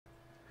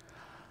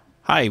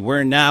Hi,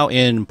 we're now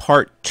in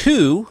part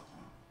 2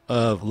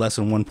 of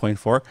lesson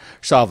 1.4,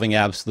 solving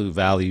absolute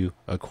value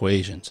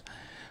equations.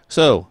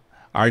 So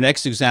our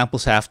next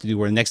examples have to do,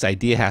 or the next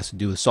idea has to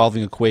do with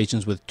solving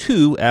equations with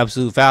two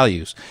absolute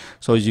values.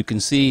 So as you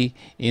can see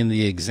in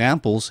the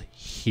examples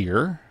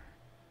here,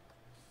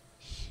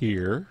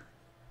 we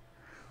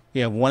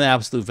have one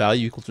absolute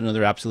value equal to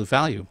another absolute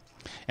value.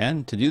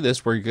 And to do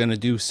this, we're going to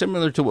do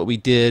similar to what we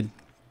did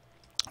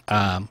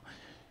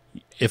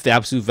if the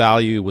absolute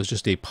value was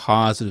just a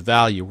positive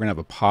value. We're going to have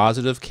a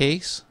positive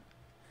case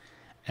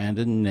and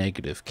a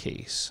negative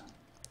case.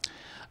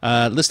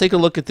 Let's take a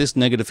look at this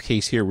negative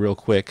case here real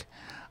quick,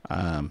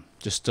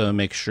 just to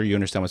make sure you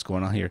understand what's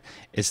going on here.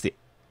 It's the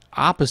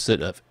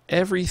opposite of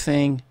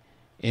everything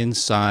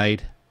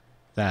inside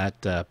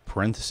that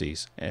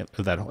parentheses,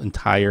 that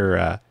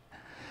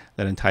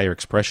entire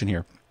expression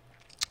here.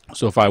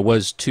 So if I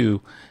was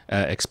to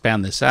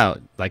expand this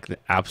out, like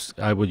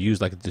I would use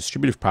like a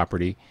distributive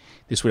property,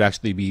 this would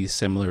actually be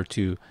similar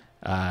to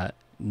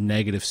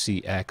negative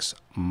cx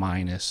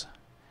minus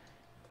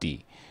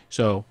d.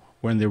 So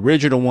when the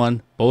original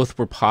one, both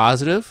were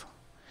positive.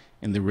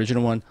 In the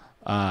original one,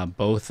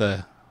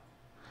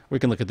 we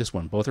can look at this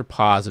one. Both are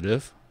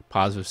positive,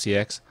 positive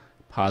cx,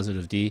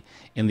 positive d.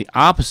 In the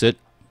opposite,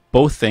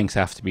 both things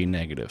have to be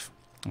negative.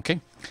 Okay,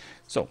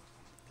 so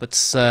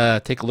let's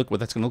take a look at what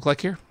that's going to look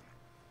like here.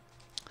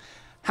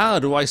 How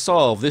do I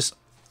solve this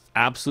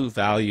absolute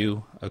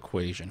value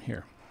equation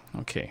here?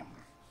 Okay.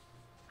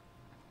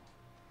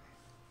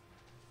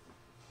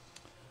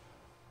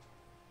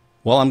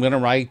 Well, I'm going to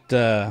write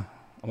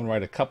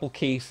a couple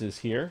cases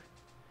here,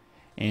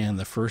 and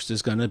the first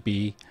is going to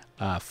be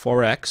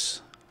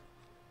 4x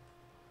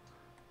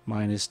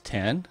minus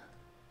 10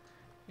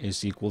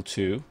 is equal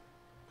to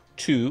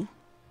 2,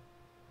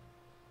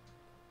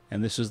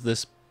 and this is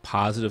this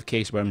positive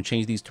case, but I'm going to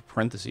change these to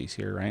parentheses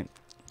here, right?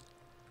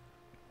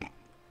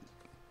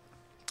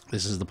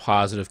 This is the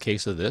positive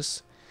case of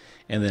this.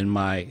 And then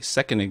my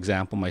second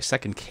example, my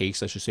second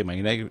case, I should say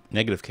my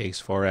negative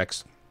case,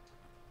 4x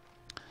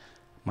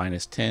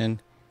minus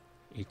 10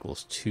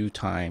 equals 2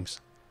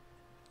 times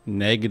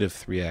negative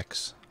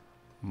 3x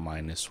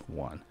minus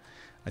 1.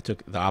 I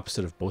took the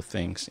opposite of both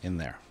things in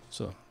there.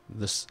 So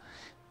this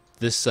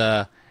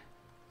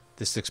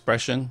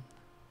expression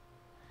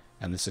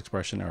and this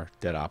expression are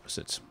dead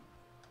opposites.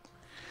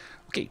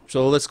 Okay,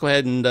 so let's go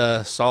ahead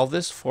and solve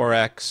this.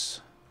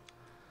 4x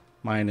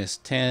minus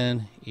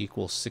 10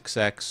 equals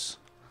 6x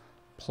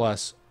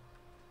plus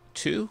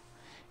 2.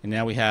 And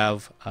now we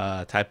have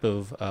a type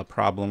of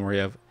problem where we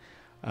have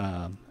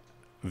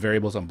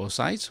variables on both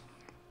sides.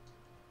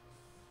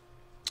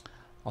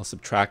 I'll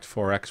subtract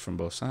 4x from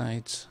both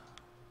sides.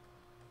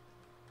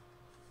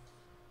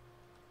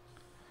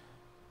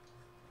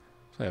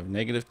 So I have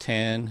negative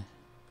 10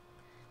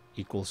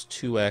 equals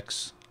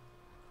 2x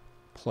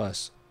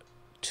plus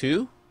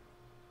 2.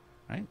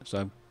 Right?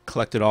 So I've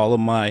collected all of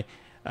my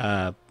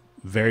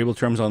variable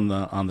terms on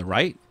the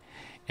right,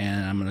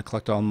 and I'm going to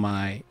collect all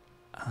my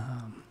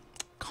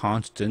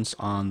constants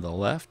on the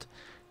left.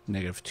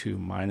 Negative 2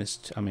 minus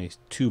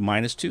 2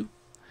 minus 2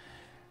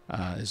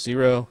 is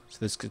 0. So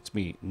this gets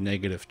me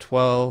negative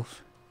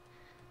 12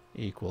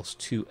 equals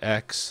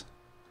 2x,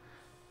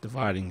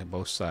 dividing the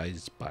both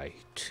sides by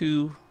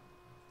 2.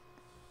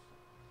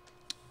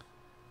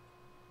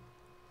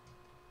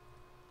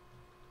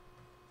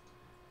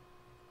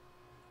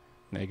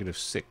 Negative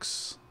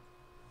 6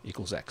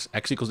 equals x.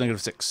 X equals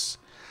negative 6.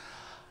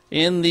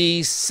 In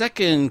the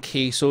second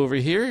case over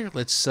here,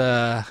 let's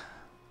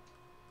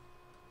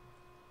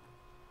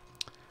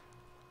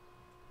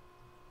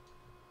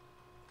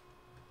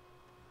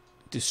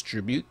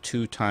distribute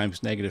 2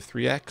 times negative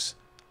 3x,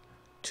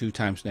 2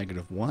 times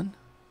negative 1.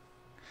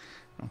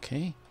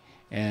 Okay,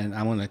 and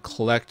I'm going to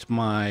collect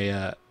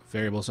my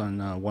variables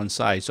on one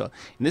side. So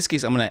in this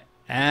case, I'm going to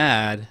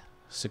add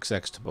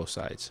 6x to both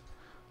sides.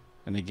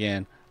 And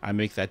again, I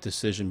make that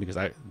decision because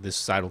this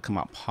side will come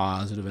out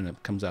positive and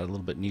it comes out a little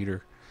bit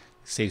neater.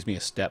 It saves me a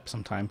step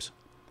sometimes.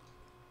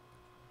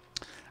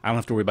 I don't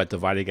have to worry about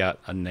dividing out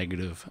a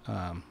negative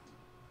to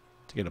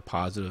get a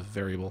positive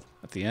variable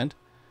at the end.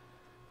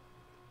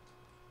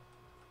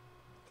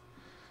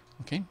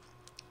 Okay,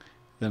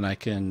 then I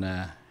can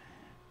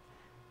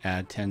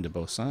add 10 to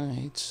both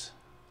sides.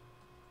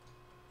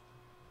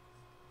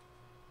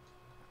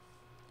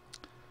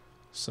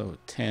 So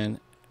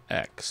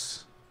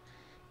 10x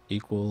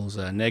equals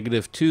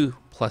negative 2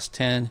 plus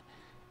 10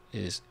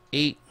 is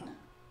 8.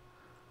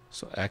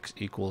 So x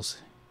equals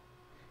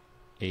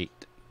 8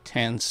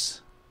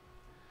 tenths.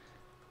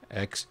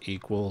 X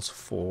equals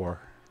 4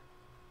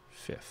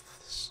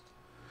 fifths.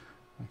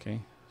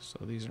 Okay, so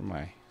these are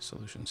my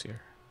solutions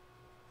here.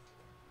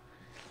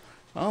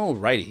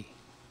 Alrighty,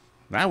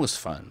 that was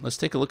fun. Let's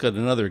take a look at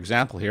another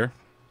example here.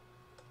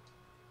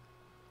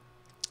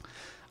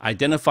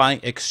 Identifying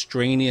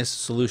extraneous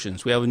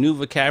solutions. We have a new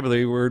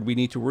vocabulary word we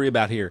need to worry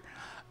about here.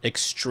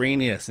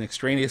 Extraneous. An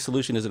extraneous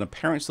solution is an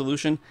apparent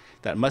solution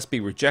that must be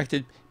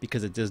rejected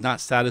because it does not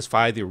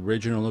satisfy the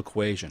original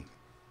equation.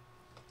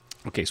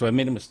 Okay, so I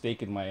made a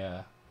mistake in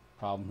my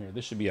problem here.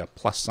 This should be a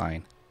plus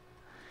sign.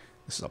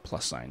 This is a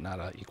plus sign,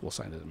 not an equal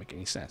sign. Doesn't make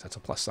any sense. That's a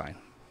plus sign.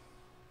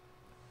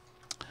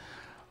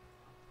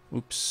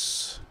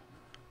 Oops.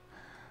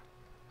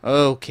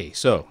 Okay,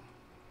 so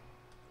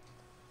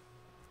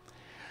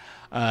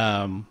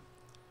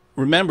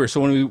remember, so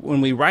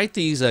when we write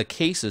these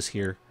cases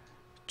here,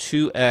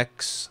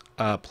 2x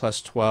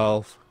plus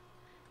 12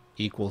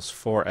 equals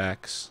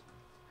 4x,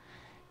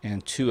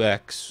 and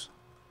 2x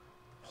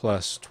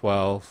plus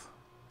 12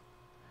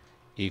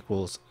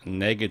 equals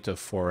negative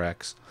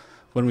 4x.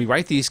 When we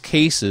write these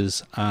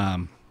cases,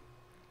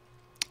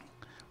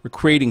 we're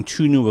creating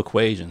two new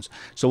equations.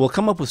 So we'll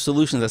come up with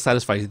solutions that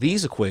satisfy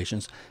these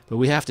equations, but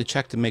we have to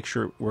check to make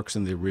sure it works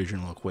in the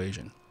original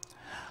equation.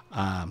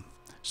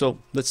 So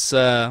let's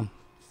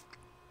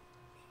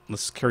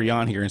carry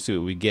on here and see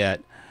what we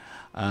get.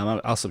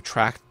 I'll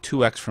subtract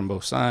 2x from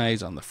both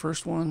sides on the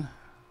first one.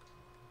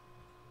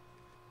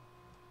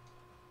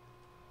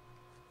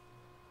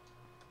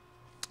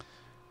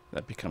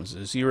 That becomes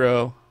a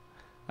 0.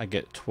 I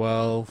get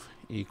 12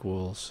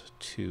 equals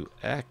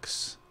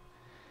 2x,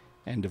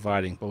 and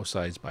dividing both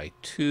sides by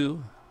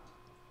 2,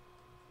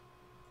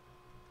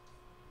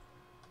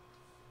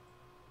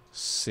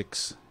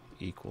 6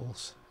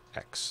 equals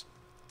x.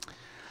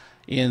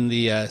 In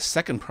the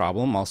second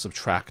problem, I'll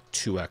subtract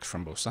 2x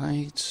from both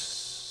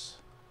sides,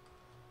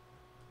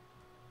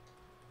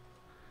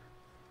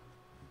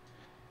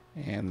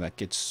 and that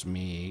gets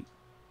me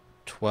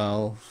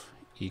 12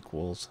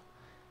 equals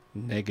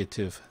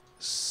negative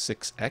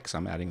 6x.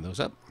 I'm adding those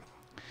up.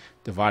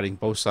 Dividing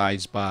both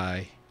sides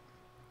by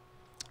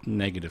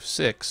negative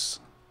 6,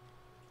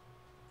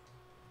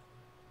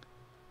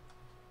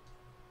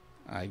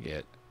 I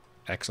get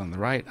x on the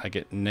right. I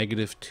get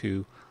negative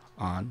 2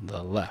 on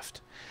the left.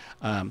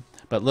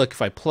 But look,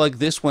 if I plug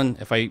this one,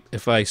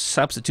 if I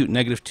substitute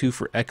negative 2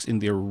 for x in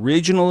the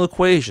original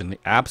equation, the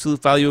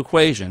absolute value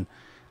equation,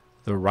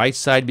 the right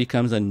side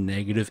becomes a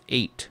negative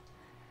 8.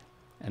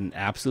 An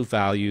absolute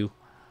value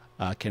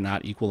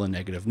cannot equal a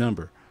negative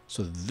number.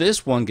 So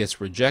this one gets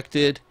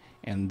rejected,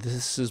 and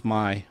this is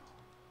my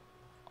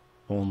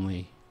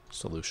only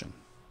solution.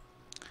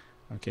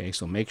 Okay,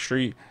 so make sure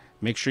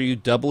you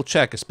double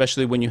check,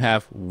 especially when you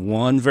have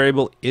one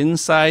variable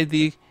inside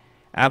the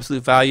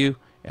absolute value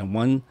and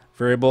one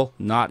variable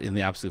not in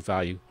the absolute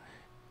value.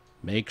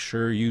 Make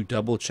sure you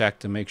double check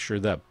to make sure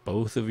that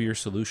both of your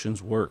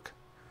solutions work.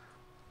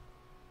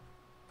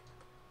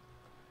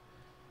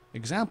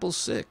 Example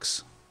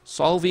 6,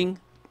 solving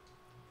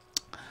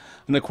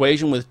an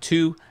equation with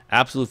two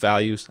absolute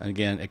values, and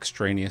again,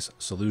 extraneous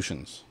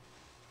solutions.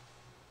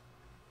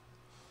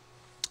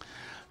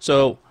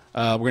 So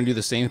we're going to do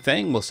the same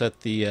thing. We'll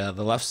set the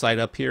left side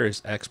up here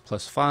as x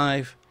plus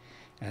 5,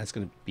 and it's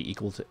going to be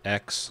equal to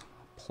x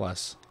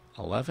plus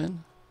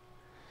 11.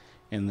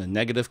 In the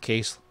negative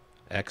case,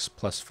 x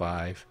plus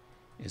 5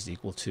 is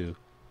equal to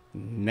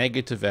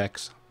negative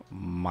x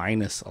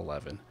minus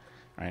 11.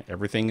 All right,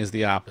 everything is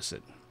the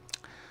opposite.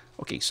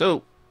 Okay,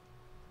 so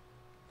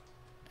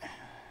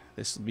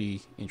this will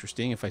be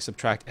interesting. If I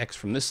subtract x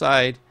from this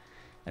side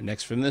and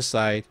x from this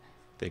side,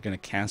 they're going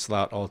to cancel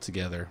out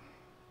altogether.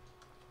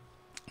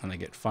 And I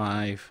get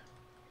 5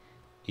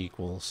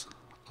 equals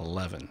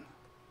 11.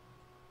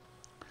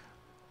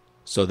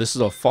 So this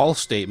is a false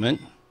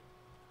statement,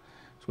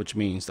 which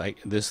means like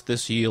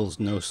this yields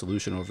no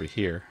solution over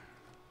here.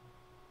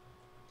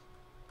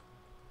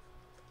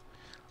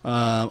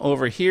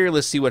 Over here,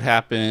 let's see what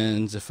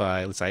happens if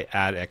let's say I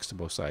add x to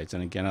both sides.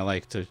 And again, I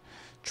like to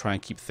try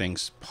and keep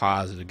things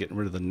positive, getting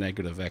rid of the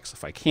negative x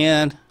if I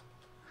can.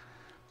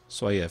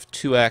 So I have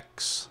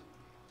 2x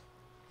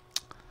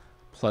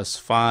plus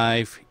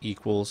 5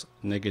 equals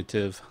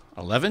negative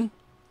 11.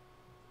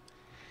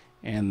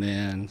 And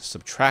then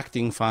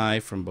subtracting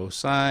 5 from both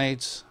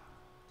sides.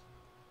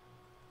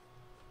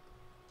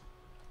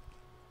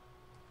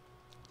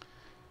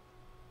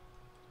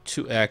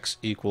 (2x)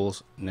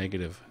 equals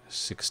negative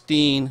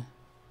 16.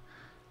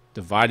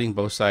 Dividing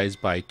both sides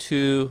by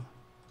 2.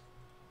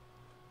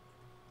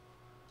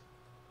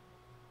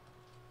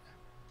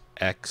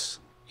 X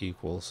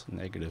equals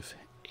negative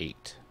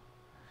 8.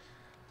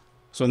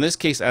 So in this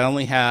case, I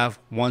only have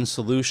one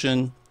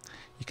solution.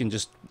 You can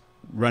just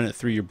run it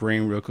through your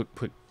brain real quick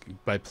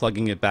by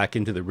plugging it back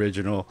into the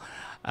original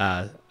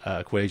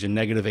equation.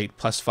 Negative 8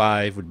 plus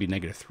 5 would be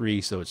negative 3,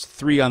 so it's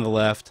 3 on the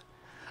left.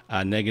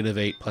 Negative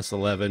 8 plus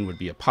 11 would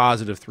be a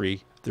positive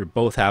 3. They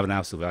both have an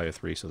absolute value of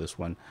 3, so this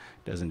one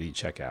does indeed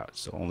check out.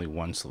 So only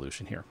one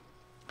solution here.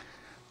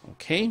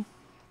 Okay.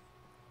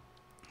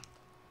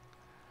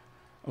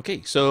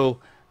 Okay, so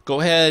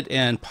go ahead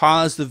and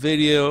pause the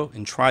video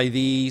and try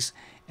these,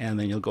 and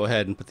then you'll go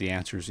ahead and put the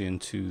answers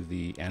into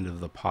the end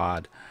of the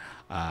pod.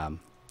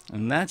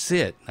 And that's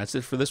it. That's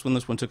it for this one.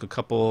 This one took a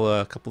couple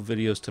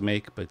videos to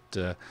make,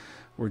 but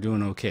we're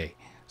doing okay.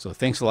 So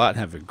thanks a lot, and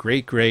have a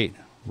great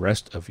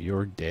rest of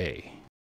your day.